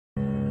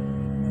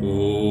भूर्भुवस्वः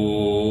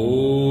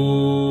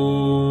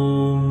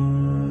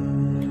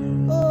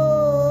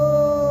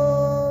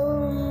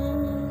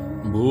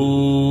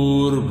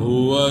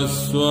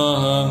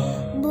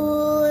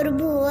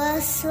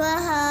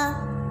भूर्भुवस्वः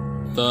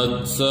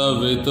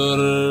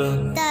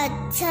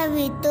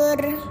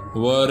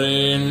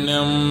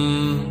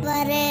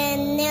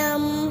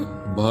तत्सवितुर्वरेण्यं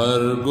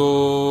भर्गो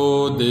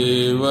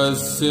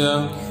देवस्य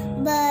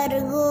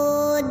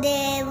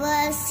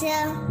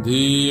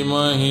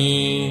धीमहि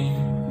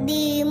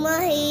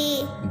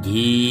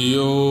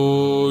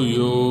धियो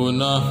यो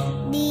नः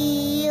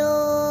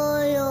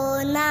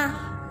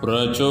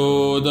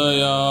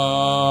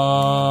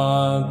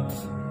प्रचोदयात्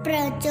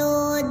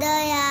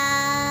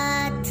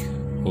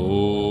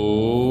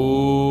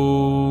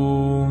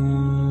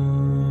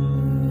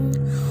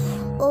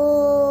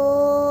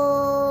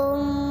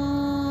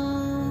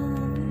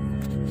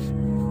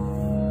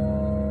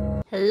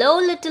Hello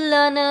little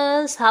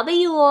learners, how are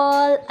you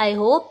all? I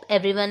hope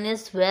everyone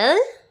is well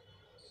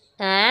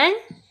and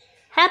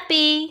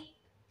happy.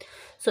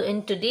 So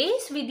in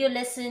today's video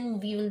lesson,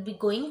 we will be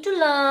going to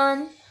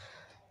learn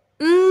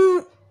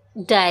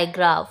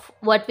digraph.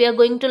 What we are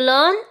going to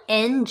learn?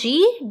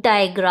 NG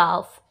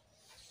digraph.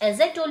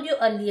 As I told you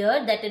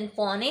earlier that in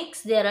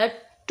phonics there are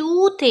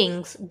two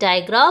things,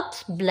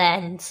 digraphs,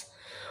 blends.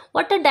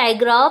 What are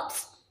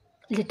digraphs?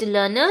 Little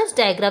learners,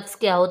 digraphs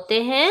क्या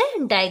होते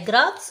हैं?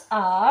 Digraphs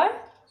are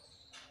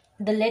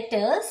the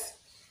letters,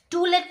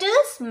 two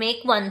letters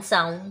make one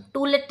sound.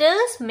 Two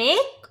letters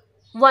make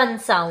one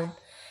sound.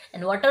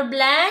 And what are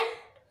blend?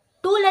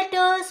 Two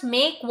letters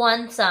make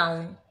one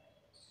sound.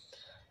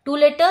 Two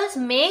letters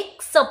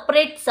make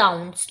separate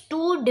sounds,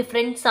 two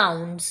different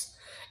sounds.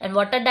 And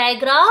what are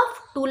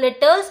digraph? Two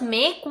letters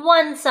make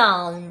one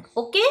sound.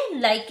 Okay,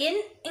 like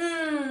in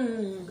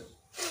ing.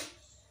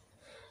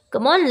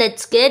 Come on,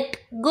 let's get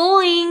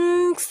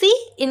going. See,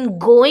 in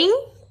going,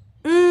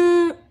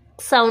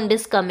 sound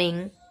is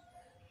coming.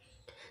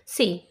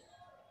 See,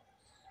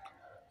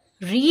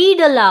 read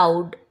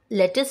aloud.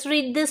 Let us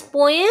read this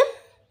poem.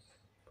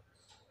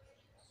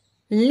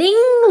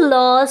 Ling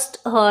lost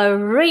her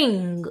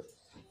ring.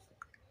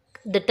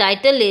 The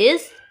title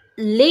is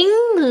Ling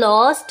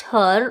lost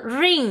her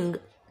ring.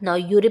 Now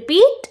you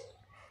repeat.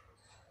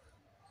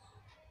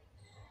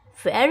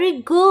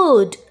 Very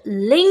good.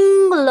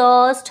 Ling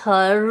lost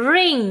her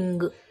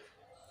ring.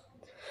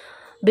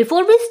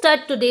 Before we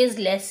start today's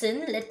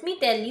lesson, let me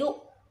tell you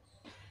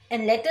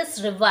and let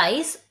us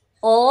revise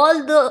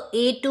all the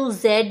A to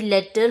Z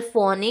letter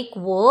phonic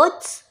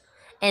words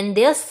and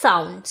their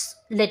sounds.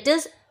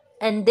 Letters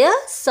and their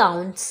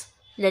sounds.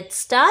 Let's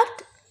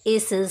start. A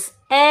says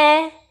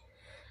A,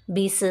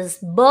 B says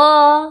B,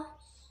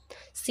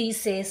 C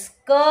says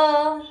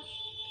K,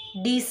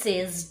 D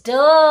says D,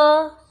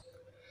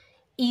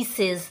 E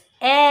says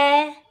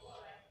A,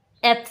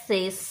 F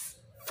says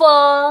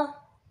F,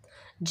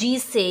 G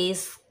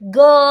says G,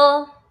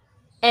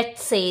 H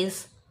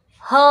says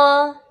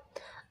H,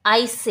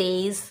 I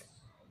says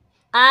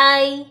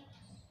I,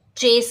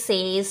 J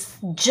says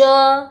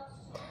J,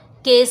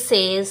 K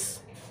says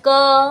K,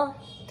 L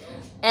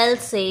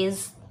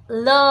says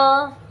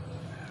L,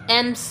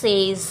 M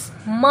says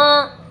M,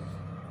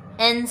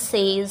 N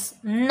says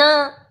N,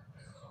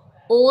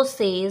 O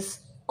says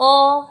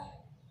O,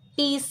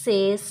 P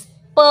says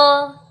P,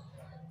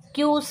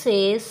 Q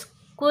says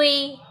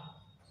Q,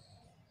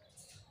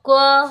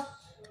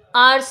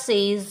 R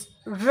says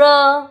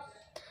R,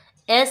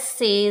 S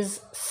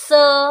says S,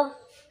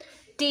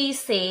 T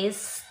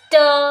says T,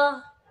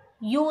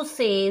 U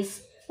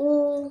says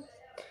U,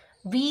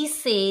 V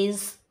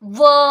says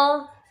V,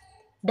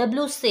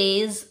 W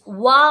says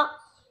W,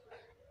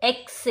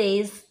 X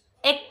says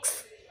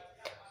X,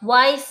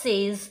 Y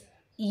says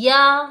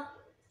Ya,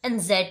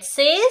 and Z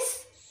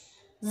says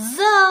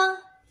Z.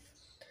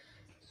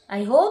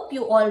 I hope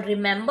you all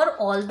remember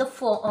all the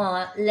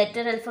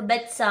letter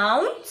alphabet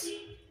sounds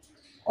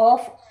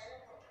of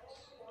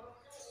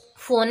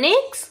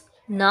phonics.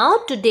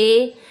 Now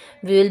today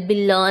we will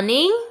be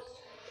learning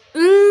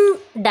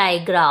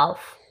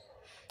digraph.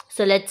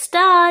 So let's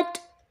start.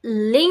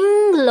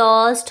 Ling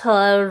lost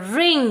her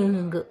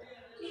ring.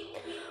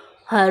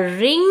 Her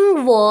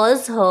ring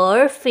was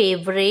her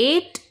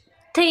favorite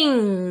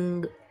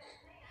thing.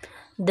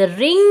 The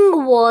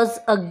ring was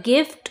a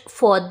gift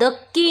for the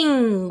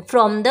king,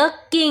 from the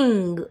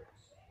king.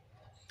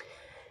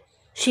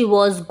 She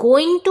was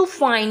going to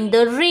find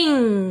the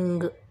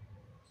ring.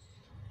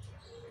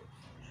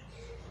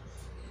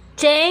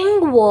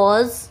 Chang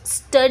was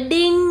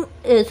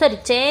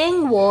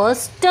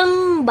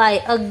stung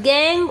by a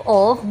gang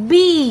of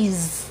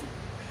bees.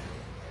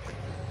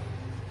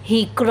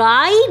 He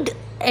cried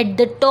at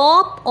the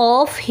top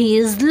of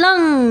his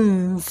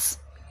lungs.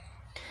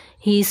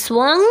 He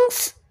swung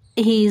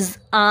his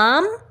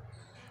arm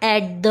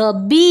at the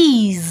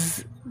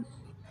bees.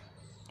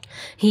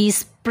 He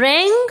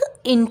sprang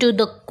into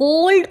the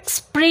cold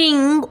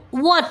spring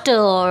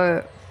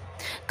water.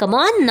 Come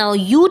on, now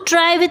you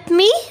try with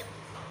me.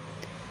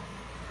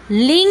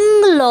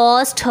 Ling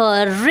lost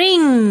her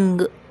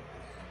ring.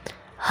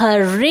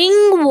 Her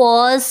ring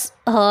was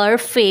her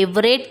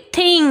favorite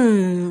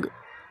thing.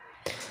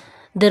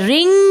 The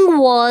ring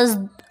was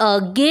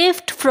a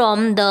gift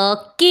from the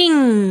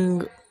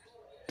king.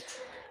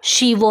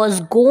 She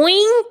was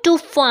going to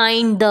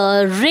find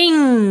the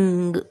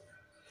ring.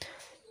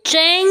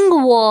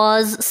 Chang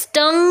was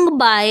stung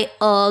by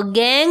a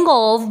gang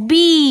of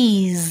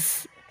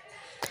bees.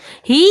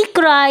 He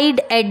cried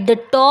at the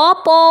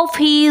top of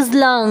his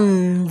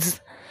lungs.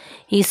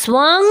 He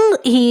swung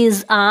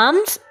his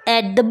arms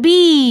at the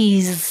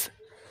bees.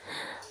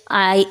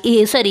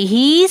 He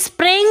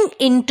sprang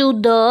into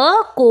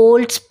the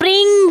cold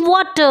spring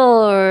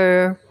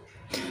water.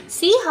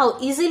 See how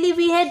easily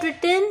we had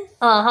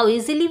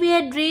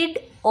read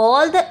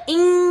all the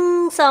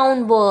ing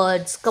sound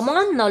words. Come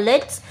on, now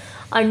let's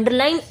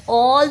underline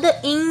all the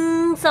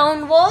ing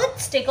sound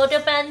words. Take out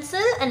your pencil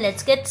and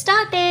let's get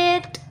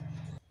started.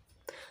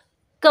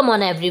 Come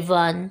on,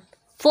 everyone.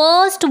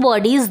 First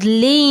word is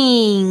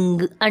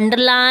ling.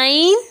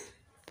 Underline.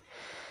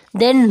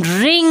 Then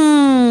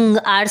ring.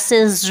 R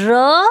says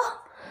R.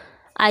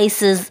 I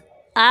says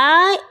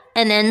I.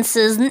 And N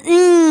says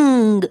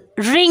ing.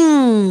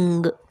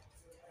 Ring.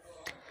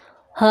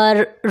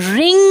 Her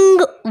ring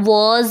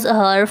was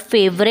her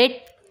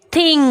favorite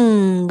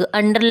thing.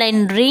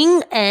 Underline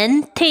ring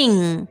and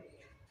thing.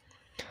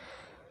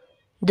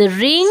 The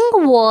ring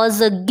was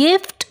a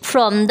gift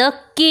from the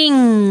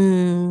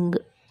king.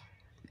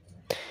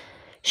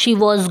 She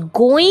was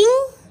going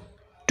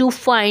to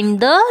find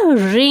the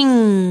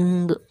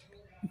ring.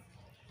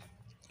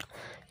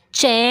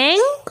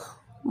 Chang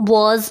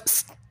was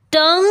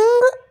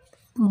stung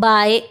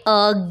by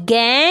a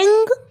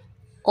gang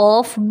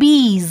of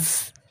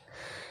bees.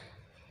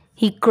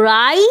 He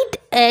cried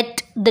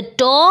at the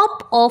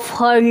top of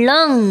her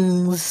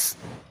lungs.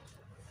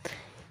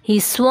 He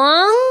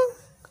swung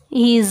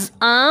his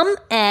arm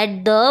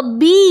at the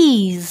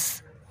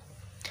bees.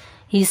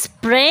 He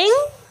sprang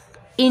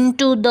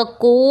into the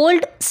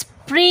cold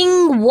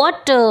spring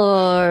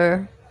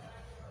water.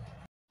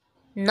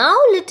 Now,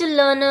 little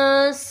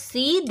learners,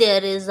 see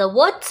there is a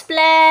word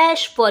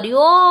splash for you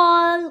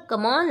all.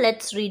 Come on,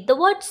 let's read the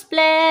word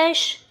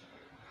splash.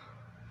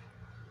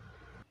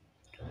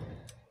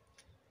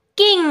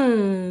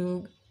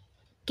 King.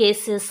 K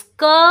says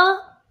ka,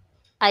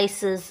 I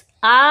says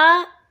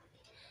a,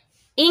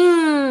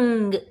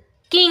 ing,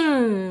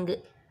 king.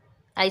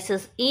 I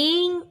says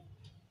ing,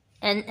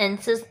 and N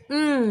says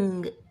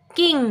ing,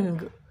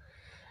 king.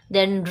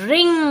 Then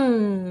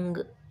ring,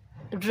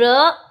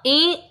 r,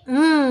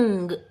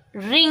 ing,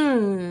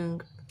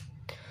 ring.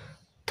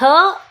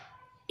 Th,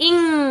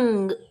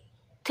 ing,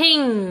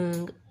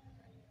 thing.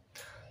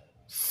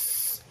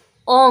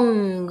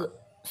 Ong,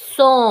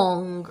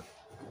 song.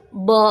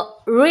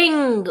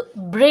 Ring,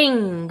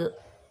 bring.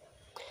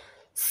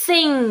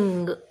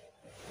 Sing,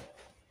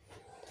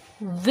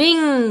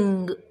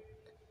 wing,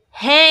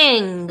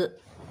 hang,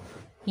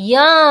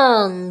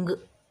 young,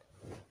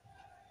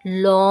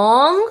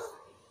 long,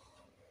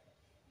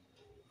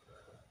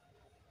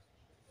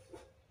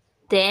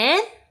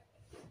 then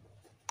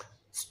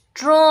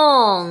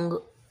strong,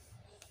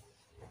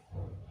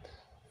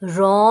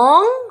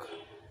 wrong,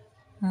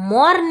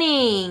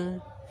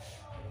 morning,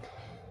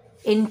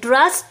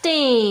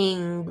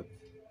 interesting,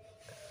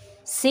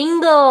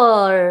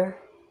 singer,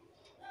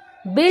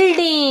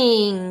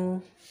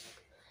 building,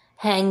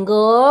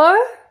 hanger,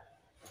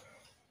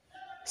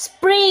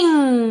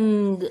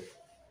 spring,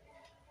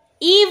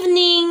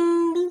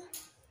 evening.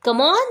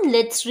 Come on,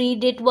 let's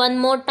read it one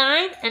more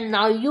time, and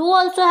now you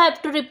also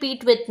have to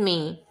repeat with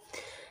me.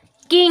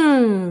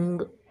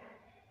 King,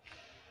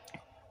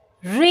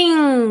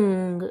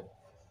 ring,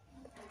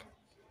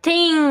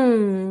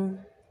 thing,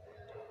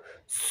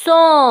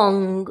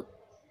 song,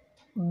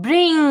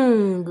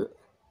 bring,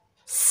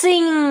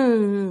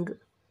 sing,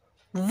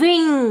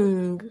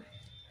 wing,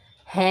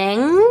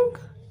 hang,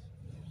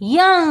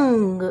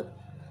 young,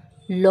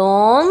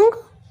 long,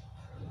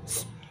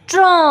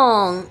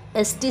 strong,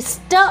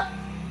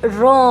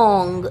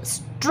 wrong,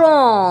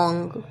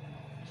 strong,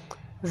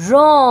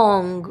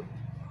 wrong,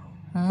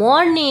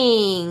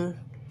 morning,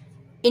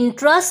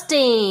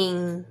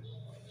 interesting,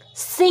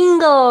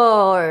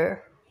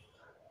 singer,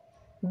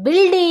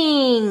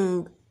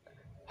 building,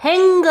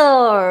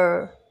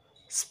 hanger,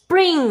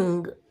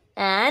 spring,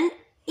 and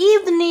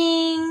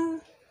evening.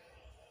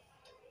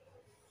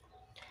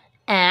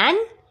 And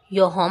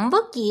your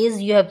homework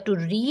is you have to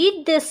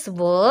read these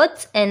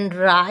words and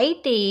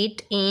write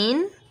it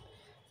in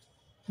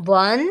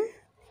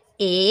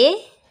 1A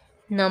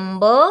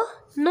number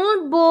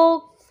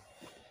notebook.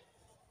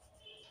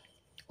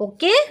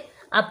 Okay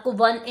आपको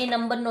 1A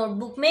number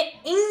notebook में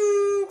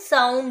ing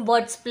sound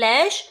word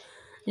splash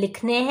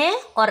लिखने हैं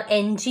और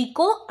NG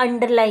को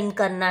underline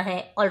करना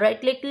है.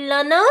 Alright little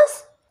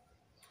learners,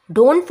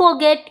 don't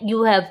forget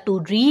you have to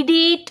read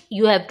it,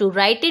 you have to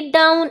write it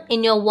down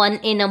in your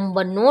 1A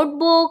number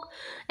notebook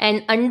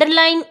and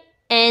underline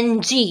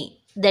NG,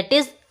 that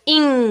is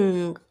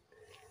ing,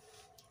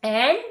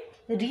 and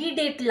read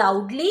it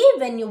loudly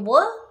when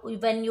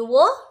you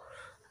were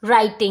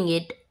writing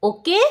it.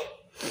 Okay,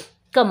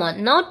 Come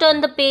on, now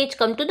turn the page.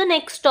 Come to the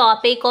next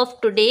topic of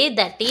today.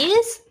 That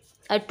is,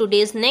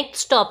 today's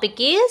next topic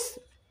is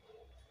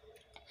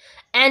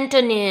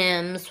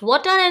antonyms.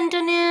 What are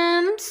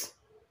antonyms?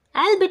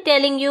 I'll be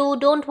telling you,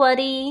 don't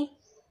worry.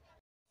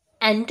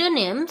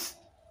 Antonyms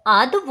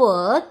are the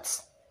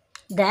words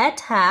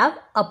that have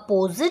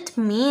opposite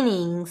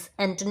meanings.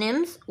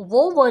 Antonyms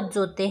वो words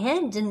होते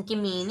हैं जिनके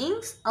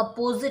meanings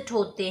opposite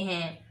होते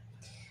हैं.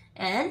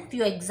 And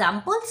few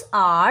examples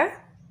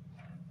are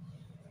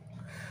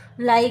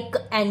like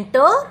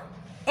enter,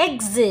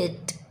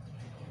 exit,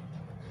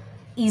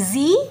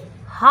 easy,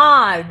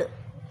 hard,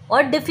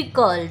 or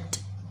difficult.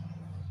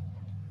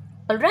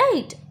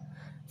 Alright,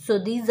 so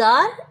these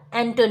are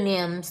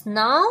antonyms.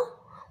 Now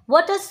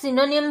what are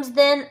synonyms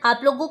then?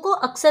 आप लोगों को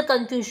अक्सर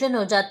confusion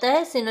हो जाता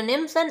है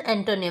synonyms and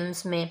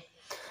antonyms में.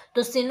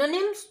 तो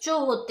synonyms जो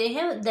होते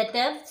हैं that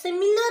have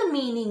similar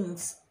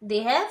meanings. They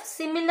have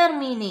similar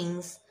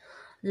meanings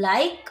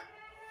like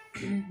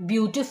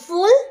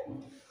beautiful.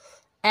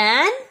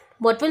 And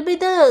what will be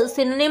the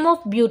synonym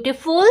of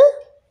beautiful?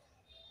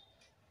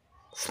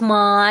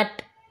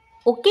 Smart.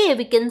 Okay,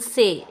 we can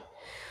say.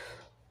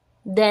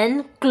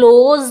 Then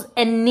close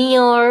and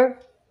near.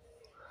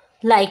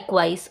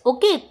 Likewise,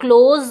 okay,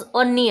 close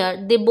or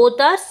near, they both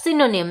are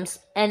synonyms.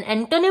 And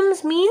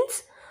antonyms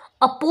means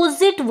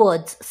opposite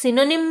words.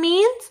 Synonym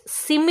means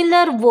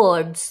similar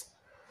words.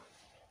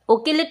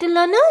 Okay, little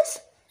learners?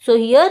 So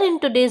here in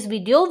today's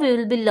video, we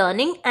will be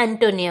learning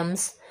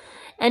antonyms.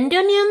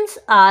 Antonyms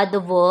are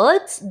the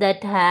words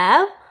that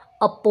have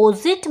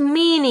opposite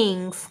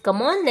meanings.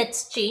 Come on,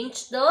 let's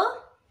change the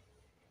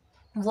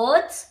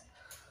words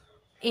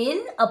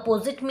in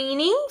opposite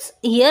meanings.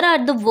 Here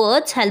are the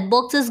words, help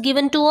box is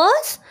given to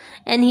us,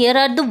 and here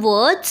are the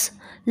words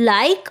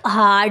like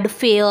hard,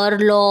 fair,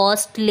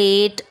 lost,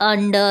 late,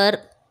 under,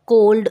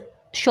 cold,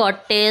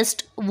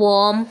 shortest,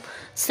 warm,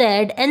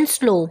 sad, and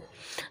slow.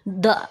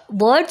 The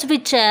words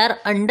which are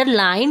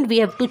underlined, we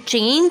have to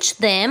change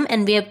them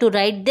and we have to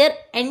write their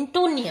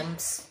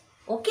antonyms.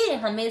 Okay,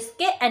 हमें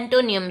इसके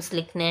antonyms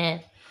लिखने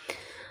हैं.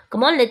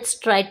 Come on, let's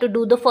try to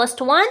do the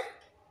first one.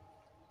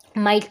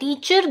 My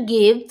teacher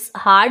gives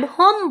hard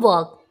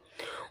homework.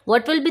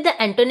 What will be the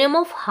antonym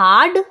of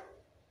hard?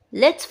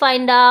 Let's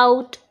find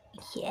out.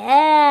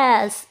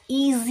 Yes,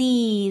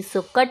 easy.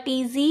 So cut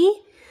easy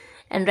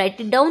and write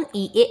it down,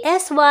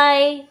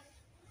 EASY.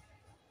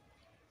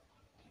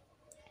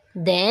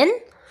 Then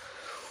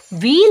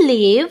we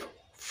live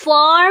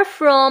far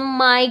from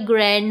my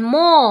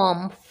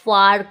grandmom.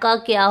 Far का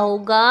क्या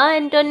होगा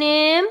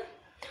antonym?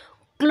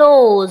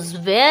 Close.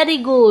 Very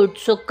good.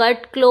 So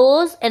cut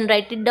close and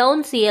write it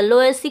down,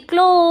 CLOSE,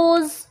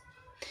 close.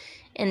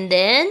 And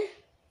then,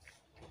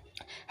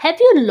 have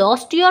you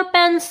lost your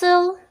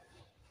pencil?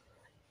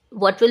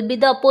 What will be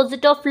the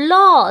opposite of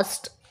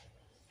lost?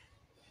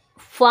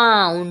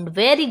 Found.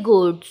 Very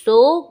good.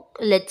 So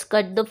let's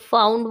cut the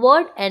found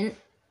word, and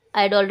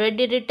I had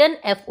already written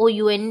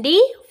FOUND,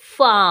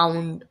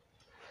 found.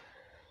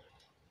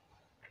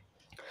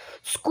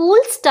 School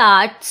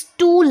starts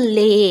too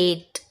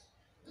late.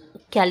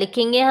 क्या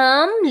लिखेंगे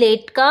हम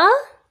late का?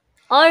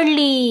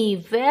 Early.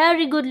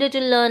 Very good,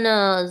 little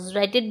learners.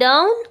 Write it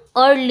down,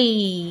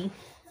 early.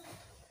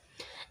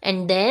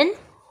 And then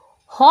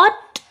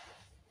hot.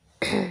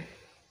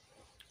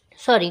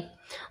 Sorry.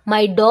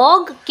 My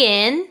dog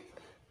can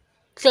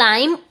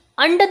climb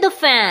under the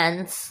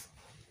fans.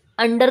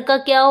 Under का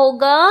क्या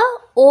होगा?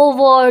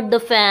 Over the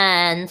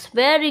fans.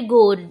 Very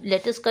good.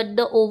 Let us cut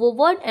the over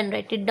word and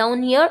write it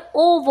down here,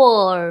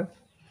 over.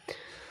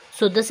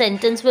 So the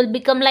sentence will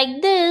become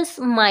like this.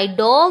 My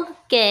dog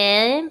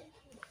can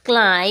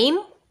climb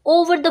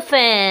over the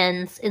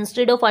fence.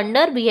 Instead of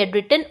under, we had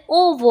written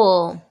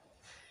over.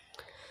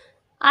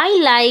 I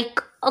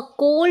like a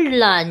cold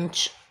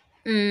lunch.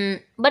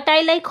 But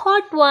I like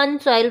hot one.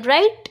 So I'll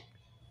write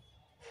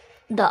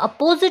the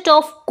opposite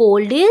of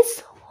cold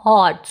is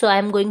hot. So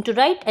I'm going to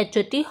write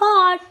HOT,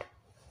 hot.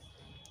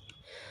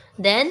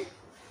 Then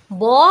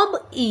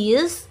Bob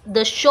is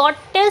the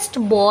shortest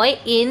boy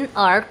in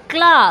our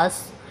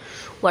class.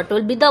 What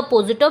will be the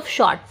opposite of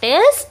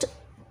shortest?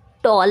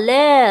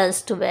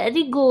 Tallest.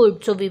 Very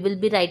good. So we will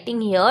be writing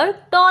here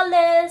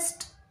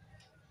tallest.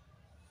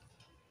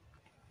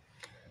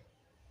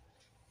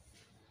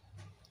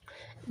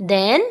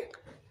 Then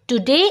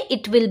today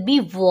it will be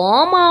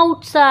warm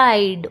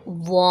outside.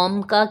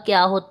 Warm का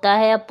क्या होता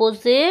है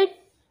opposite?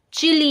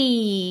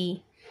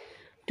 Chilly.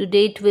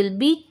 Today it will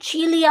be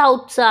chilly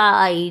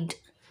outside.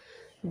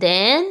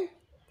 Then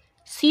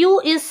Sue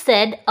is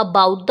sad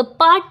about the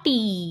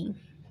party.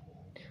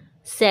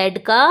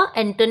 Sad का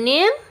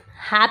antonym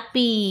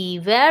happy.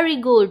 Very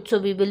good. So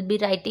we will be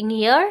writing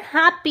here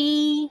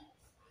happy.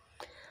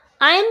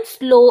 I am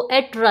slow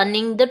at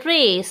running the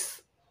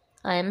race.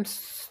 I am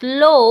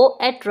slow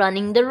at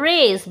running the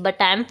race, but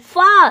I am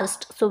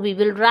fast. So we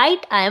will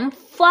write I am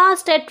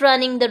fast at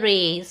running the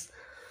race.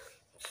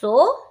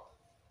 So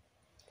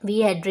we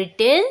had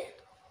written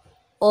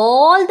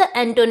all the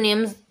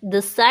antonyms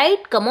this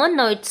side. Come on,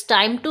 now it's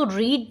time to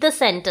read the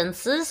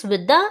sentences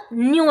with the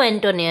new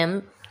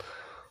antonym,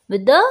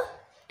 with the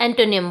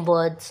Antonym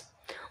words.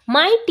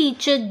 My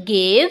teacher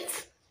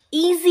gave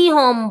easy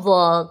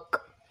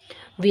homework.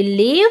 We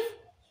live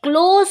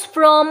close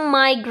from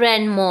my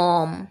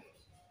grandmom.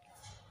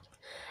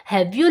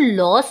 Have you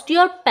lost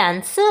your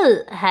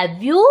pencil?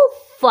 Have you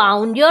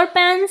found your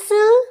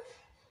pencil?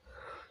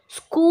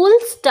 School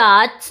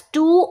starts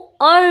too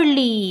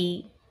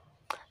early.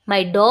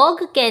 My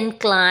dog can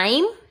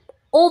climb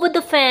over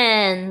the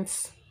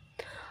fence.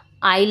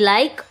 I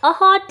like a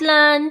hot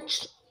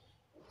lunch.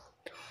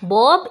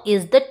 Bob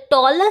is the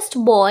tallest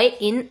boy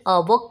in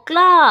our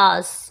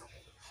class.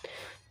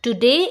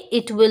 Today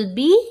it will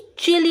be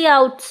chilly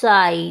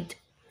outside.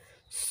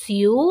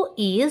 Sue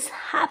is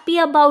happy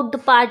about the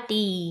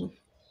party.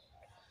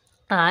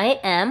 I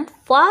am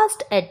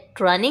fast at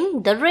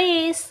running the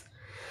race.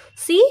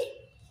 See,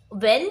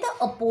 when the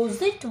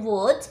opposite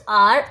words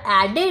are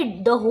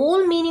added, the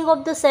whole meaning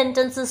of the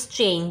sentence is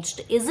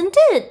changed, isn't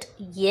it?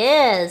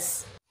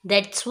 Yes.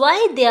 That's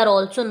why they are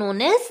also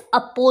known as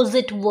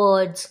opposite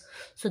words.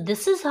 So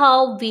this is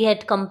how we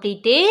had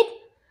completed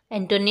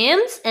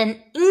antonyms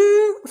and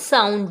ing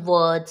sound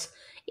words.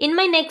 In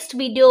my next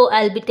video,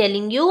 I'll be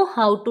telling you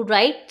how to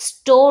write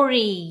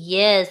story.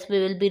 Yes, we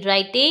will be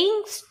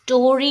writing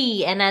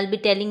story and I'll be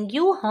telling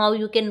you how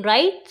you can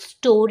write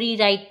story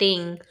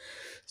writing.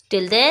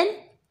 Till then,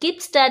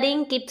 keep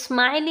studying, keep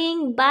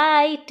smiling.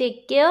 Bye.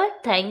 Take care.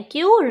 Thank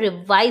you.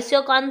 Revise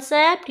your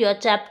concept, your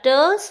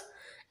chapters.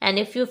 And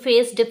if you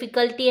face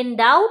difficulty and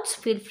doubts,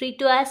 feel free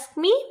to ask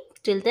me.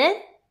 Till then,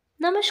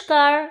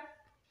 Namaskar.